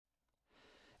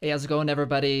Hey, how's it going,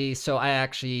 everybody? So I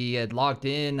actually had logged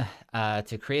in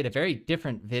to create a very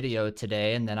different video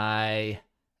today, and then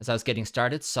as I was getting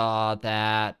started, saw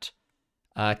that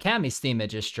Cammy's theme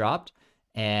had just dropped,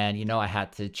 and I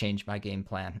had to change my game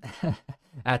plan.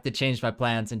 I had to change my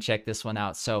plans and check this one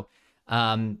out. So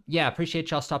yeah,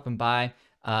 appreciate y'all stopping by.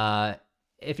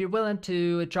 If you're willing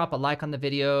to drop a like on the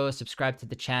video, subscribe to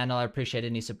the channel, I appreciate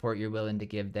any support you're willing to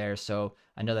give there. So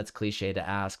I know that's cliche to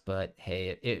ask, but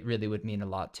hey, it really would mean a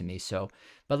lot to me. So,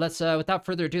 but let's, without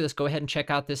further ado, let's go ahead and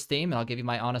check out this theme, and I'll give you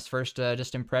my honest first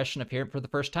just impression of hearing it for the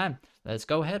first time. Let's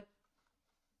go ahead.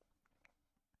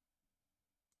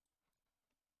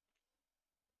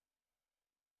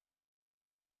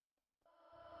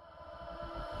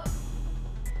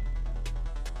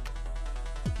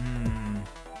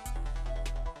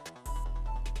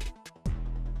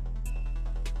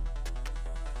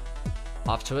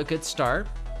 Off to a good start.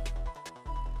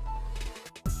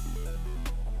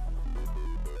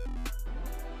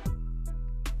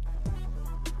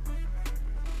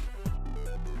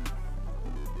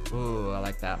 Ooh, I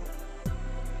like that.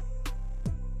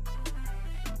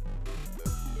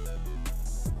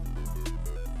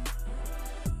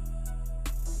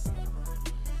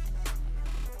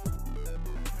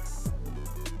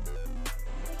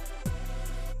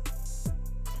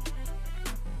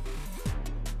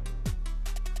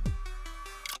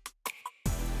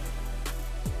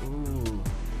 Ooh.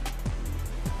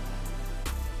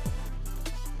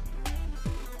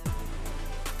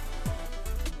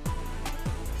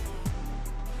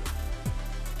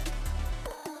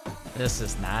 This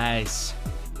is nice.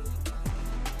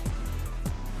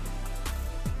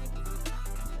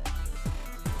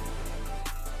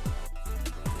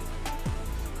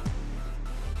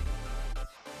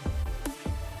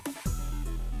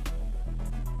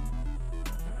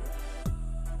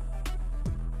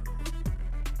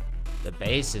 The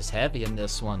bass is heavy in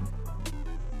this one.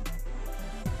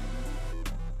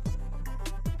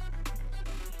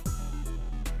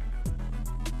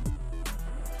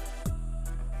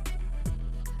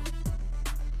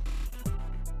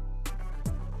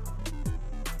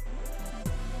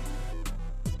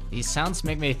 These sounds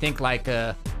make me think like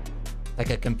a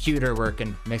computer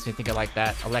working. Makes me think of like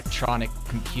that electronic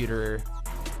computer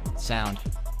sound.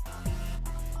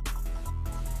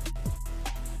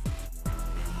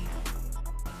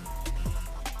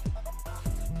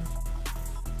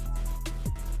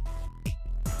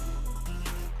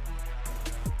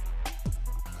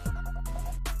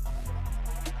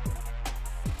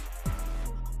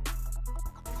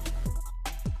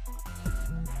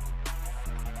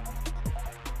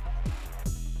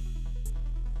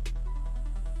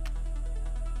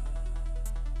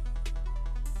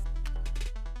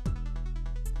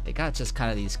 They got just kind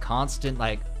of these constant,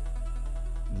 like,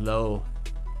 low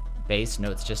bass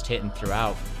notes just hitting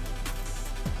throughout.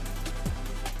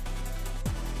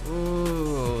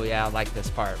 Ooh, yeah, I like this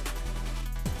part.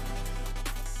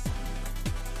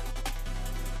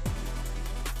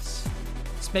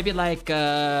 It's maybe like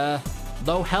a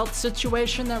low health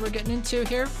situation that we're getting into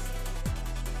here.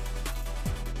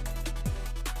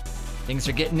 Things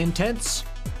are getting intense.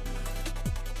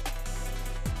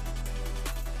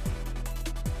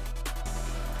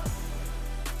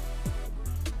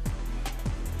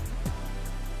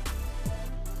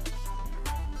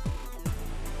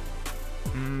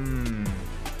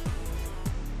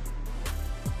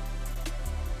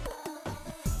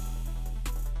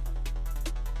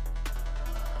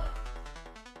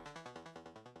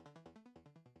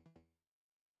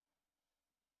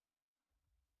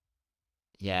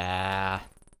 Yeah.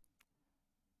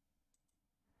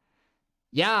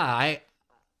 Yeah,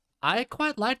 I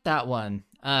quite like that one.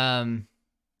 I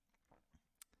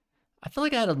feel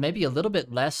like I had maybe a little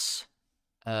bit less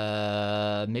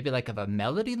maybe like of a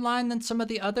melody line than some of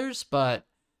the others, but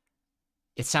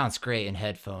it sounds great in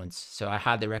headphones. So I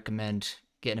highly recommend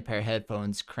getting a pair of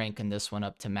headphones, cranking this one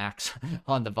up to max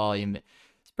on the volume.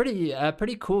 It's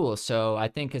pretty cool. So I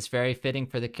think it's very fitting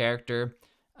for the character.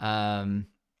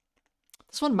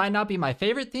 This one might not be my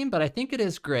favorite theme, but I think it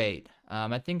is great.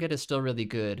 I think it is still really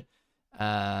good.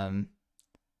 And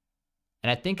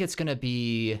I think it's going to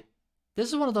be... This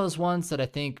is one of those ones that I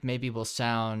think maybe will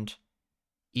sound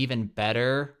even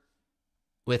better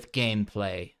with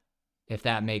gameplay, if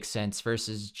that makes sense,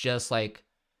 versus just like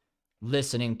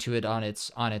listening to it on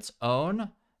its own.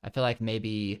 I feel like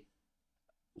maybe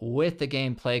with the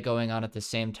gameplay going on at the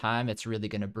same time, it's really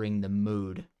going to bring the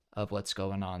mood of what's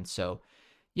going on. So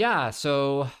yeah,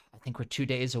 so I think we're 2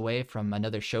 days away from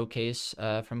another showcase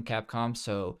from Capcom,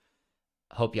 so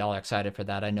I hope y'all are excited for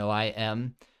that. I know I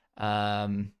am.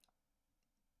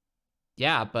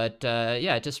 yeah, but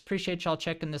yeah, just appreciate y'all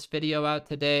checking this video out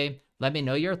today. Let me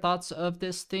know your thoughts of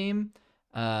this theme.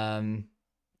 Maybe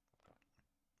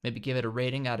give it a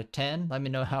rating out of 10. Let me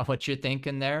know what you're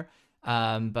thinking there.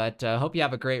 But hope you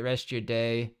have a great rest of your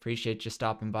day. Appreciate you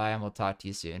stopping by, and we'll talk to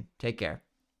you soon. Take care.